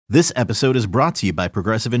This episode is brought to you by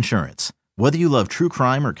Progressive Insurance. Whether you love true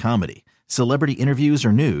crime or comedy, celebrity interviews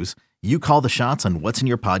or news, you call the shots on what's in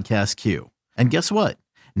your podcast queue. And guess what?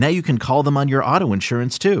 Now you can call them on your auto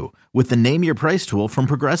insurance too with the Name Your Price tool from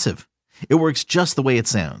Progressive. It works just the way it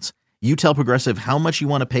sounds. You tell Progressive how much you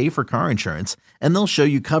want to pay for car insurance, and they'll show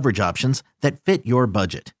you coverage options that fit your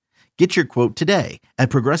budget. Get your quote today at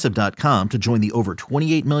Progressive.com to join the over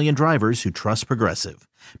 28 million drivers who trust Progressive.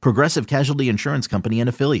 Progressive Casualty Insurance Company and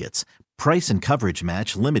Affiliates. Price and coverage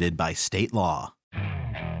match limited by state law.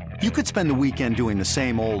 You could spend the weekend doing the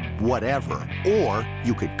same old whatever, or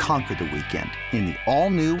you could conquer the weekend in the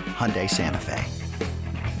all-new Hyundai Santa Fe.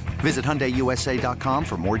 Visit HyundaiUSA.com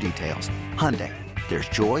for more details. Hyundai, there's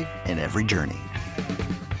joy in every journey.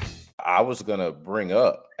 I was going to bring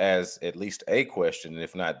up as at least a question,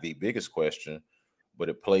 if not the biggest question, but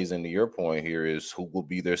it plays into your point here, is who will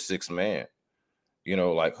be their sixth man? You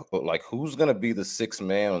know, like who's going to be the sixth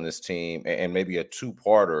man on this team, and maybe a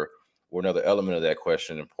two-parter or another element of that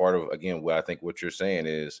question. And part of, again, what I think what you're saying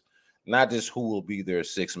is not just who will be their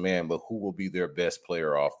sixth man, but who will be their best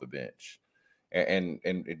player off the bench. And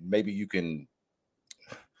maybe you can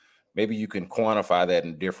quantify that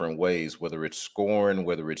in different ways, whether it's scoring,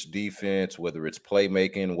 whether it's defense, whether it's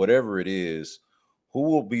playmaking, whatever it is. Who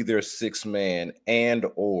will be their sixth man and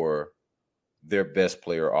or their best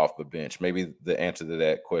player off the bench? Maybe the answer to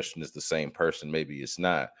that question is the same person. Maybe it's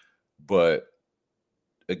not. But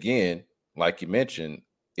again, like you mentioned,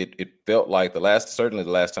 it felt like certainly the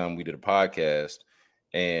last time we did a podcast,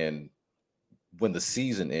 and when the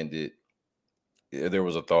season ended, there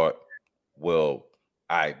was a thought, well,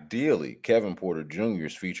 ideally, Kevin Porter Jr.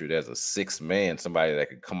 is featured as a sixth man, somebody that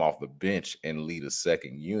could come off the bench and lead a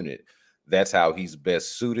second unit. That's how he's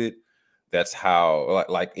best suited. That's how,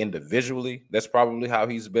 like individually, that's probably how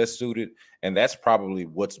he's best suited. And that's probably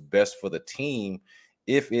what's best for the team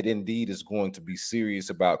if it indeed is going to be serious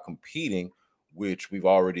about competing, which we've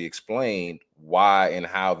already explained why and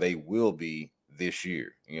how they will be this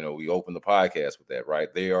year. You know, we opened the podcast with that,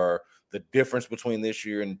 right? The difference between this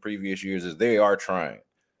year and previous years is they are trying.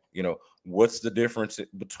 You know, what's the difference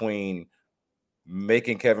between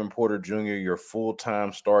making Kevin Porter Jr. your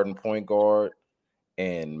full-time starting point guard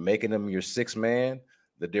and making him your sixth man?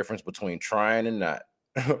 The difference between trying and not,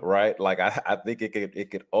 right? Like I think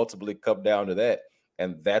it could ultimately come down to that,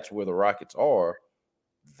 and that's where the Rockets are.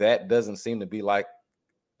 That doesn't seem to be like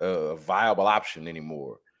a viable option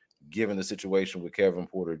anymore, given the situation with Kevin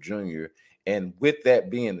Porter Jr. And with that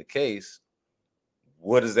being the case,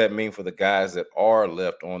 what does that mean for the guys that are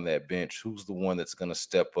left on that bench? Who's the one that's going to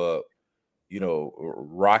step up? You know,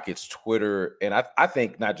 Rockets Twitter, and I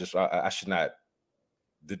think not just I should not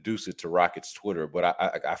deduce it to Rockets Twitter, but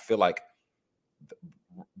I feel like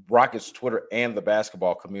Rockets Twitter and the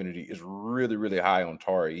basketball community is really, really high on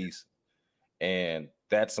Tari Eason, and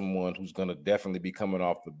that's someone who's going to definitely be coming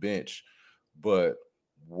off the bench. But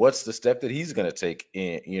what's the step that he's going to take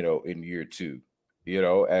in year two,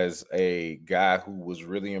 as a guy who was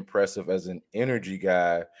really impressive as an energy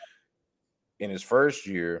guy in his first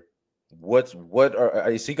year?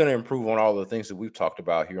 Is he going to improve on all the things that we've talked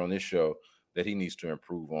about here on this show that he needs to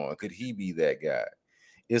improve on? Could he be that guy?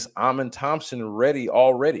 Is Amen Thompson ready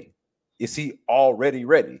already? Is he already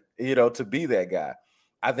ready, to be that guy?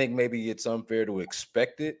 I think maybe it's unfair to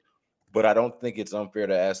expect it, but I don't think it's unfair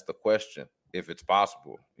to ask the question if it's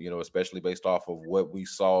possible, especially based off of what we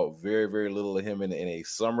saw very, very little of him in a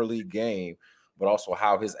summer league game, but also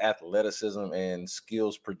how his athleticism and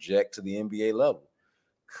skills project to the NBA level.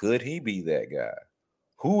 Could he be that guy?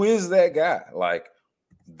 Who is that guy? Like,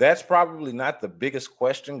 that's probably not the biggest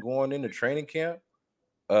question going into training camp.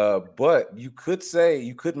 But you could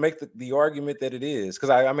make the argument that it is, because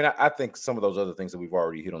I think some of those other things that we've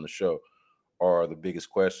already hit on the show are the biggest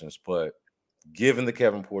questions. But given the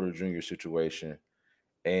Kevin Porter Jr. situation,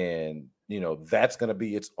 and that's going to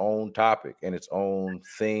be its own topic and its own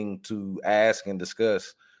thing to ask and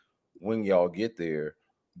discuss when y'all get there.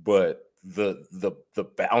 But the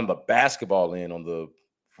on the basketball end, on the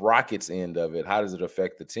Rockets end of it, how does it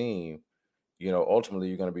affect the team? Ultimately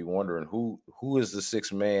you're going to be wondering who is the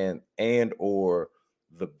sixth man and or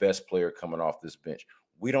the best player coming off this bench.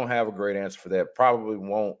 We don't have a great answer for that. Probably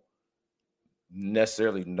won't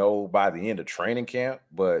necessarily know by the end of training camp,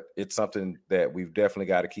 but it's something that we've definitely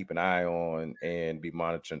got to keep an eye on and be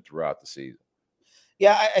monitoring throughout the season.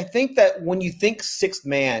 Yeah, I think that when you think sixth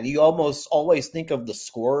man, you almost always think of the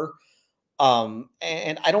scorer. And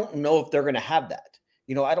I don't know if they're going to have that.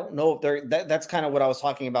 I don't know if that's kind of what I was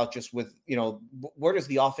talking about, just with, where does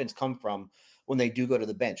the offense come from when they do go to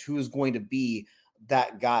the bench? Who is going to be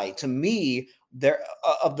that guy. To me, there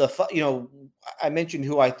of the I mentioned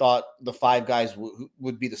who I thought the 5 guys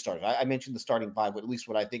would be the starters. I mentioned the starting 5, at least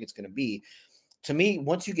what I think it's going to be. To me,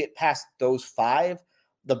 once you get past those 5,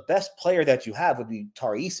 the best player that you have would be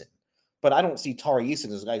Tari Eason. But I don't see Tari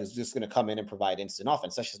Eason as a guy who's just going to come in and provide instant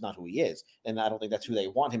offense. That's just not who he is, and I don't think that's who they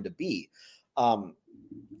want him to be.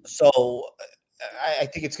 So I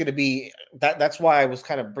think it's going to be that. That's why I was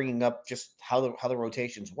kind of bringing up just how the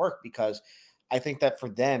rotations work, because I think that for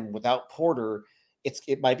them, without Porter,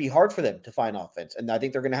 it might be hard for them to find offense, and I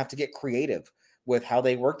think they're going to have to get creative with how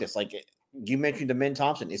they work this. Like you mentioned, Amin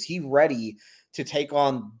Thompson, is he ready to take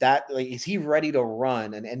on that? Like, is he ready to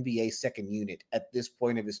run an NBA second unit at this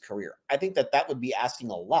point of his career? I think that would be asking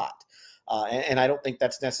a lot, and I don't think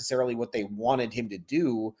that's necessarily what they wanted him to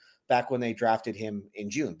do back when they drafted him in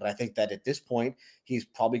June. But I think that at this point, he's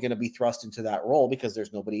probably going to be thrust into that role because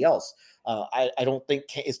there's nobody else. I don't think,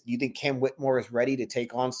 do you think Cam Whitmore is ready to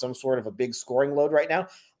take on some sort of a big scoring load right now?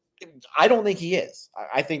 I don't think he is.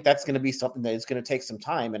 I think that's going to be something that is going to take some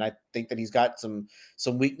time. And I think that he's got some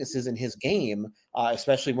weaknesses in his game,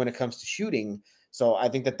 especially when it comes to shooting. So I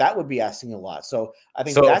think that would be asking a lot. So I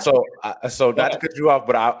think so not to cut you off,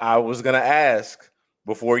 but I was going to ask,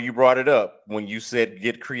 before you brought it up, when you said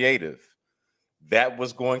get creative, that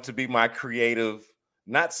was going to be my creative,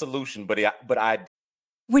 not solution, but I.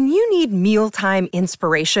 When you need mealtime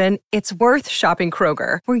inspiration, it's worth shopping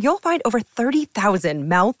Kroger, where you'll find over 30,000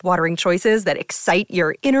 mouth-watering choices that excite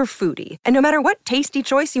your inner foodie. And no matter what tasty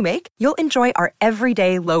choice you make, you'll enjoy our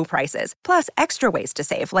everyday low prices, plus extra ways to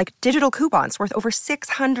save, like digital coupons worth over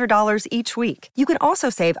 $600 each week. You can also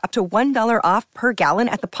save up to $1 off per gallon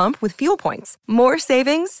at the pump with fuel points. More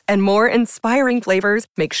savings and more inspiring flavors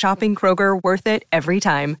make shopping Kroger worth it every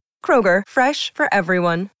time. Kroger, fresh for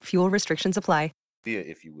everyone. Fuel restrictions apply.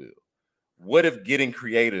 If you will. What if getting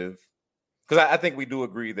creative? Because I think we do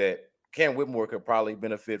agree that Cam Whitmore could probably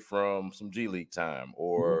benefit from some G League time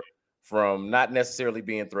or from not necessarily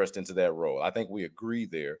being thrust into that role. I think we agree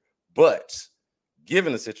there. But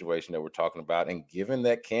given the situation that we're talking about, and given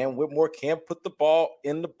that Cam Whitmore can put the ball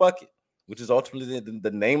in the bucket, which is ultimately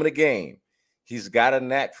the name of the game, he's got a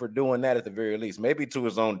knack for doing that at the very least, maybe to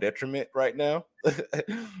his own detriment right now.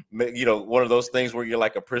 One of those things where you're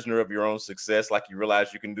like a prisoner of your own success, like you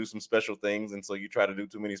realize you can do some special things, and so you try to do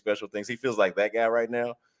too many special things. He feels like that guy right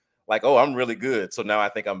now. Like, oh, I'm really good, so now I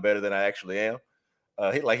think I'm better than I actually am.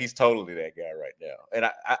 He's totally that guy right now. And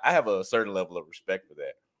I have a certain level of respect for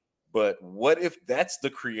that. But what if that's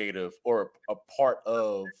the creative or a part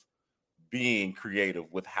of being creative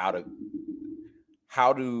with how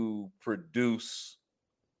to produce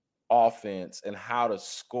offense and how to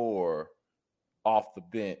score off the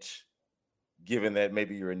bench, given that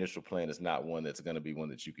maybe your initial plan is not one that's going to be one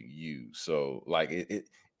that you can use. So like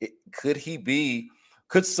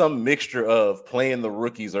could some mixture of playing the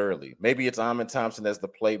rookies early, maybe it's Amin Thompson as the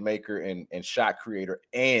playmaker and shot creator,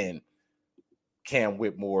 and Cam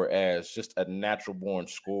Whitmore as just a natural born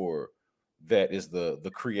scorer, that is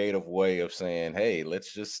the creative way of saying, hey,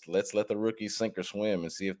 let's let the rookies sink or swim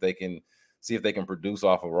and see if they can produce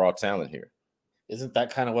off of raw talent here. Isn't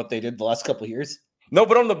that kind of what they did the last couple of years? No,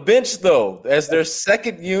 but on the bench though, as their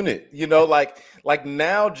second unit, like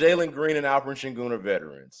now Jalen Green and Alperen Sengun are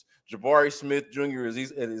veterans. Jabari Smith Jr.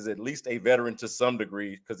 is at least a veteran to some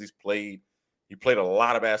degree because he played a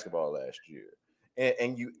lot of basketball last year.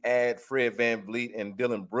 And you add Fred VanVleet and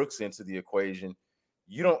Dylan Brooks into the equation,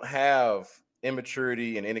 you don't have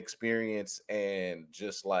immaturity and inexperience, and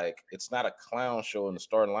just like it's not a clown show in the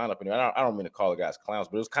starting lineup anymore. I don't mean to call the guys clowns,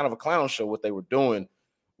 but it was kind of a clown show what they were doing,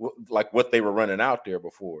 like what they were running out there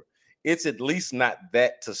before. It's at least not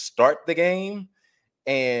that to start the game.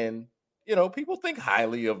 And people think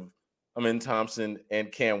highly of Amin Thompson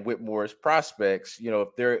and Cam Whitmore as prospects.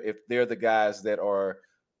 If they're the guys that are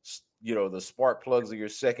the spark plugs of your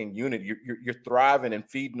second unit, you're thriving and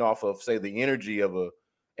feeding off of, say, the energy of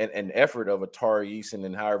an effort of a Tari Eason,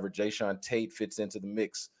 and however Jae'Sean Tate fits into the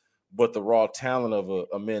mix, but the raw talent of a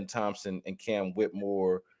Amin Thompson and Cam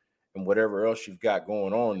Whitmore and whatever else you've got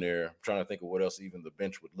going on there. I'm trying to think of what else even the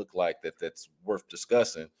bench would look like that's worth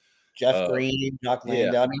discussing. Jeff Green, Jock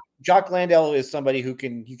Landale. Yeah. I mean, Jock Landale is somebody you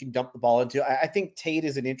can dump the ball into. I think Tate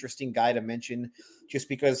is an interesting guy to mention just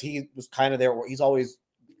because he was kind of there. He's always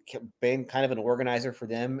been kind of an organizer for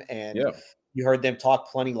them. And you heard them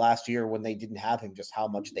talk plenty last year when they didn't have him, just how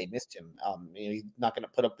much they missed him. He's not going to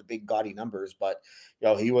put up the big gaudy numbers, but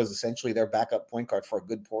he was essentially their backup point guard for a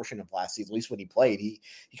good portion of last season. At least when he played, he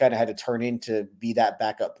kind of had to turn in to be that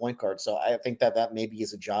backup point guard. So I think that maybe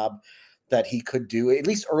is a job that he could do, at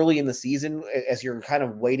least early in the season, as you're kind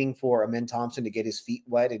of waiting for Amen Thompson to get his feet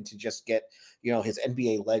wet and to just get, his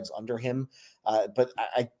NBA legs under him. But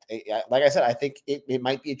I like I said, I think it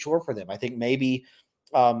might be a chore for them. I think maybe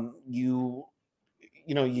you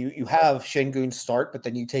have Şengün start, but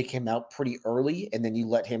then you take him out pretty early and then you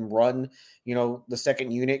let him run, the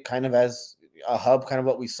second unit kind of as a hub, kind of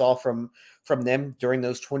what we saw from them during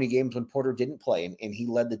those 20 games when Porter didn't play and he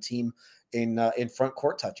led the team in front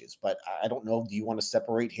court touches. But I don't know, do you want to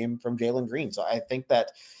separate him from Jalen Green? So I think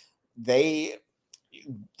that the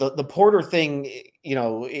Porter thing,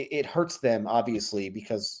 it hurts them obviously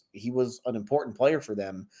because he was an important player for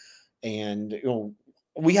them. And,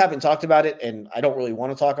 we haven't talked about it and I don't really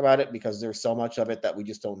want to talk about it because there's so much of it that we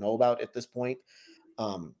just don't know about at this point.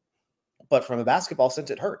 But from a basketball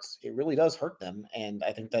sense, it hurts. It really does hurt them. And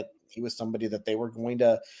I think that he was somebody that they were going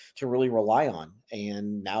to really rely on.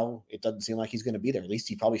 And now it doesn't seem like he's going to be there. At least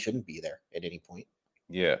he probably shouldn't be there at any point.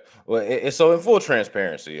 Yeah. Well, it's so in full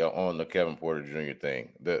transparency on the Kevin Porter Jr.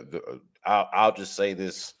 thing, I'll just say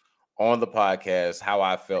this on the podcast, how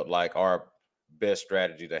I felt like our best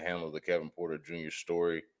strategy to handle the Kevin Porter Jr.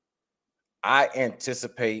 story. I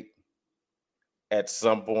anticipate at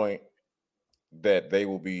some point that they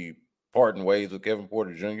will be parting ways with Kevin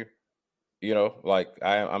Porter Jr.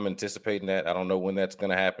 I'm anticipating that. I don't know when that's going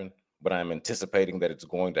to happen, but I'm anticipating that it's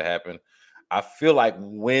going to happen. I feel like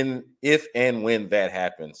if and when that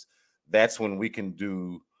happens, that's when we can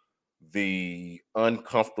do the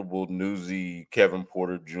uncomfortable, newsy Kevin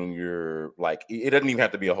Porter Jr. Like, it doesn't even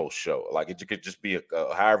have to be a whole show. Like, it could just be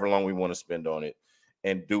however long we want to spend on it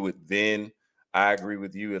and do it then. I agree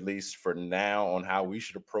with you, at least for now, on how we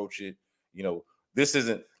should approach it. This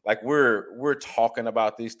isn't like we're talking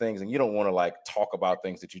about these things, and you don't want to like talk about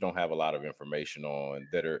things that you don't have a lot of information on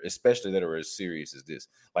especially that are as serious as this.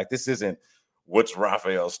 Like, this isn't what's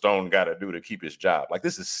Rafael Stone got to do to keep his job. Like,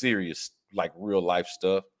 this is serious, like real life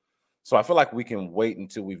stuff. So I feel like we can wait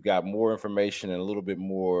until we've got more information and a little bit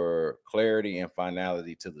more clarity and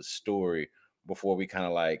finality to the story before we kind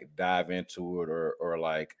of like dive into it or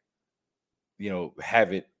like,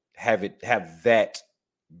 have that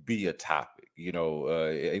be a topic.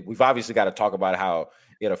 We've obviously got to talk about how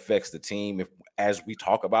it affects the team as we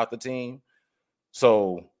talk about the team.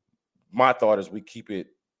 So my thought is we keep it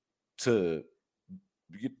to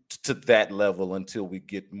that level until we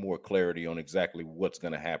get more clarity on exactly what's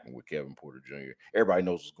going to happen with Kevin Porter Jr. Everybody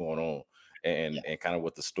knows what's going on and kind of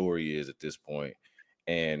what the story is at this point.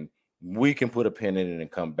 And we can put a pin in it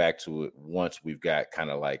and come back to it once we've got kind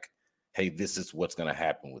of like, hey, this is what's going to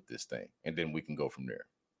happen with this thing. And then we can go from there.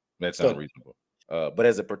 That sounds reasonable. But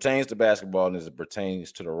as it pertains to basketball and as it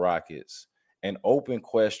pertains to the Rockets, an open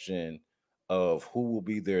question of who will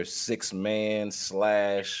be their six-man /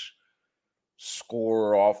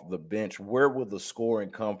 scorer off the bench. Where will the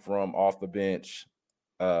scoring come from off the bench?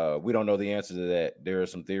 We don't know the answer to that. There are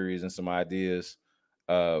some theories and some ideas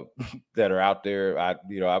that are out there.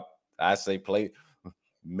 I say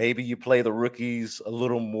maybe you play the rookies a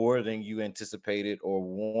little more than you anticipated or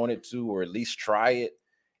wanted to, or at least try it.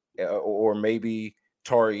 Or maybe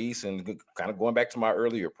Tari Eason, kind of going back to my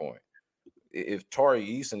earlier point. If Tari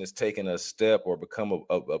Eason is taking a step or become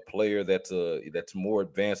a player that's more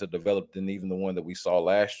advanced or developed than even the one that we saw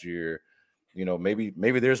last year,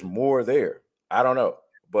 maybe there's more there. I don't know,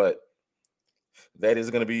 but that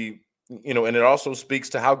is going to be, and it also speaks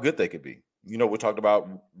to how good they could be. We talked about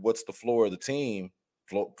what's the floor of the team,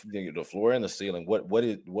 the floor and the ceiling. What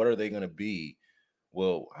are they going to be?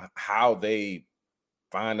 Well, how they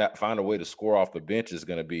find a way to score off the bench is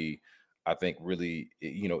going to be, I think, really,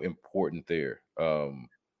 important there. Alperen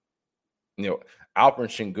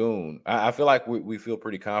Şengün, I feel like we feel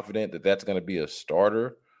pretty confident that that's going to be a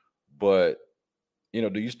starter. But,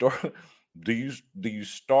 do you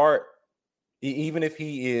start, even if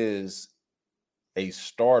he is a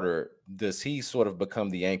starter, does he sort of become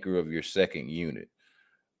the anchor of your second unit?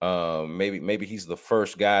 Maybe he's the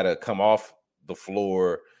first guy to come off the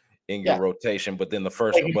floor in your rotation, but then you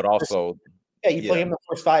play him the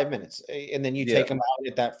first 5 minutes, and then you take him out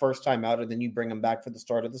at that first time out, and then you bring him back for the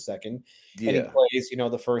start of the second, and he plays,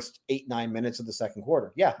 the first 8-9 minutes of the second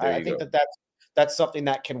quarter. Yeah, I think that's something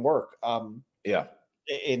that can work. And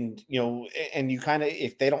you kind of,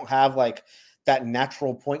 if they don't have like that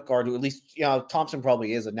natural point guard, who at least Thompson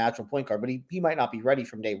probably is a natural point guard, but he might not be ready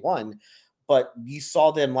from day one. But you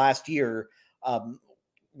saw them last year.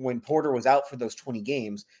 When Porter was out for those 20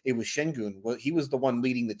 games, it was Şengün. Well, he was the one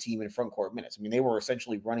leading the team in front court minutes. I mean, they were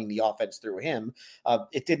essentially running the offense through him.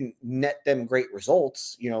 It didn't net them great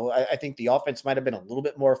results. I think the offense might have been a little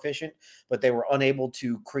bit more efficient, but they were unable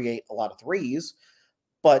to create a lot of threes.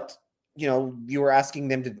 But you were asking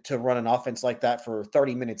them to run an offense like that for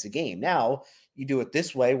 30 minutes a game. Now you do it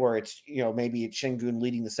this way where it's, maybe it's Şengün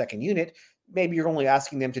leading the second unit. Maybe you're only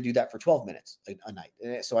asking them to do that for 12 minutes a night.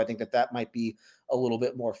 So I think that might be a little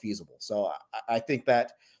bit more feasible. So I think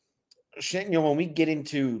that, when we get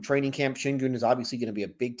into training camp, Şengün is obviously going to be a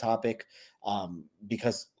big topic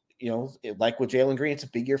because, like with Jalen Green, it's a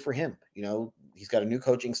big year for him. He's got a new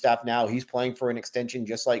coaching staff now. He's playing for an extension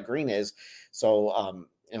just like Green is. So,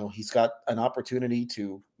 he's got an opportunity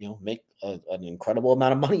to, make an incredible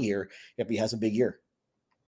amount of money here if he has a big year.